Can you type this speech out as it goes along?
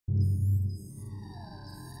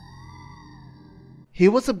Hey,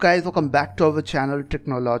 what's up guys, welcome back to our channel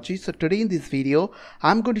Technology. So today in this video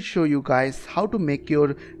I'm going to show you guys how to make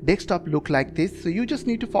your desktop look like this. So you just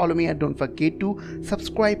need to follow me and don't forget to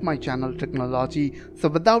subscribe my channel Technology. So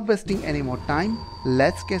without wasting any more time,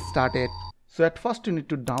 let's get started. So at first you need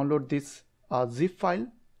to download this zip file,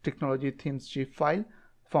 Technology Themes zip file.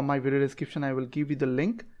 From my video description I will give you the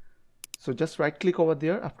link. So just right click over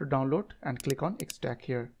there after download and click on extract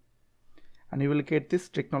here, and you will get this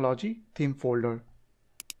Technology theme folder.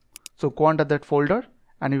 So go under that folder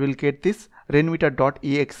and you will get this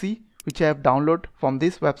rainmeter.exe, which I have downloaded from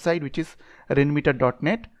this website, which is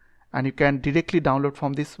rainmeter.net, and you can directly download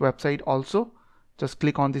from this website also. Just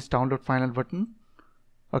click on this download final button.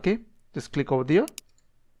 Okay, just click over there.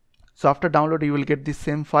 So after download you will get this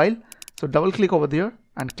same file. So double click over there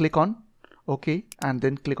and click on OK, and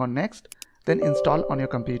then click on next, then install on your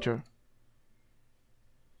computer.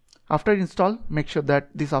 After install, make sure that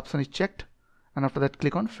this option is checked, and after that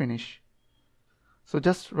click on finish. So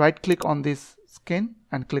just right click on this skin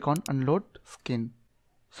and click on unload skin.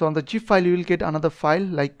 So on the zip file you will get another file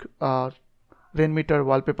like Rainmeter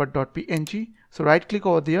wallpaper.png. So right click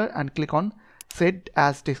over there and click on set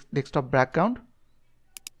as desktop background.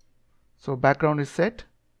 So background is set.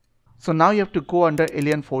 So now you have to go under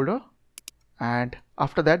alien folder, and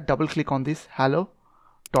after that double click on this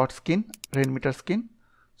hello.skin, Rainmeter skin.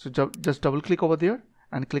 So just double click over there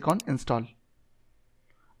and click on install.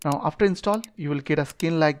 Now after install you will get a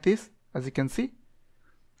skin like this, as you can see.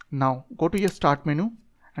 Now go to your start menu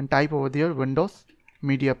and type over there Windows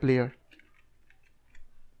Media Player,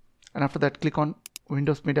 and after that click on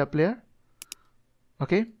Windows Media Player.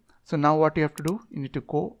 Okay, so now what you have to do, you need to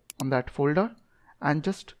go on that folder and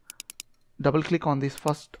just double click on this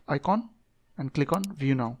first icon and click on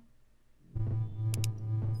view now.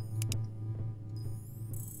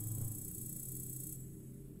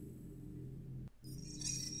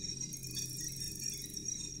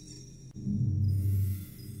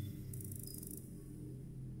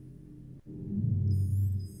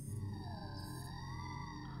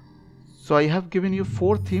 So I have given you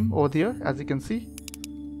 4 themes over there, as you can see.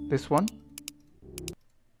 This one,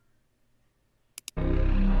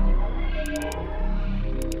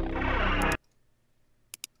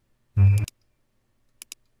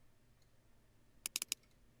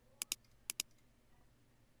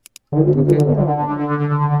 okay.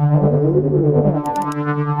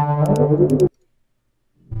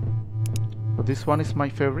 So this one is my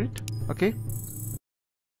favorite. Okay.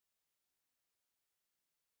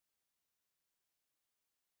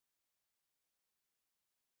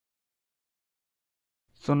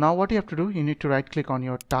 So now what you have to do, you need to right click on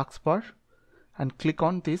your taskbar and click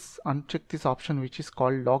on this, uncheck this option which is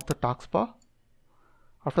called lock the taskbar.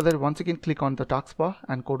 After that once again click on the taskbar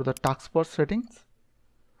and go to the taskbar settings,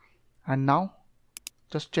 and now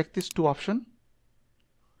just check these 2 options,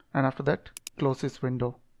 and after that close this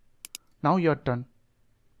window. Now you are done.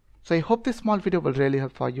 So I hope this small video will really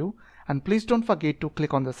help for you, and please don't forget to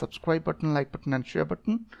click on the subscribe button, like button and share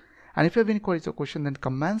button, and if you have any queries or questions then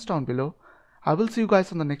comments down below. I will see you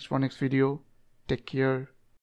guys on the next video. Take care.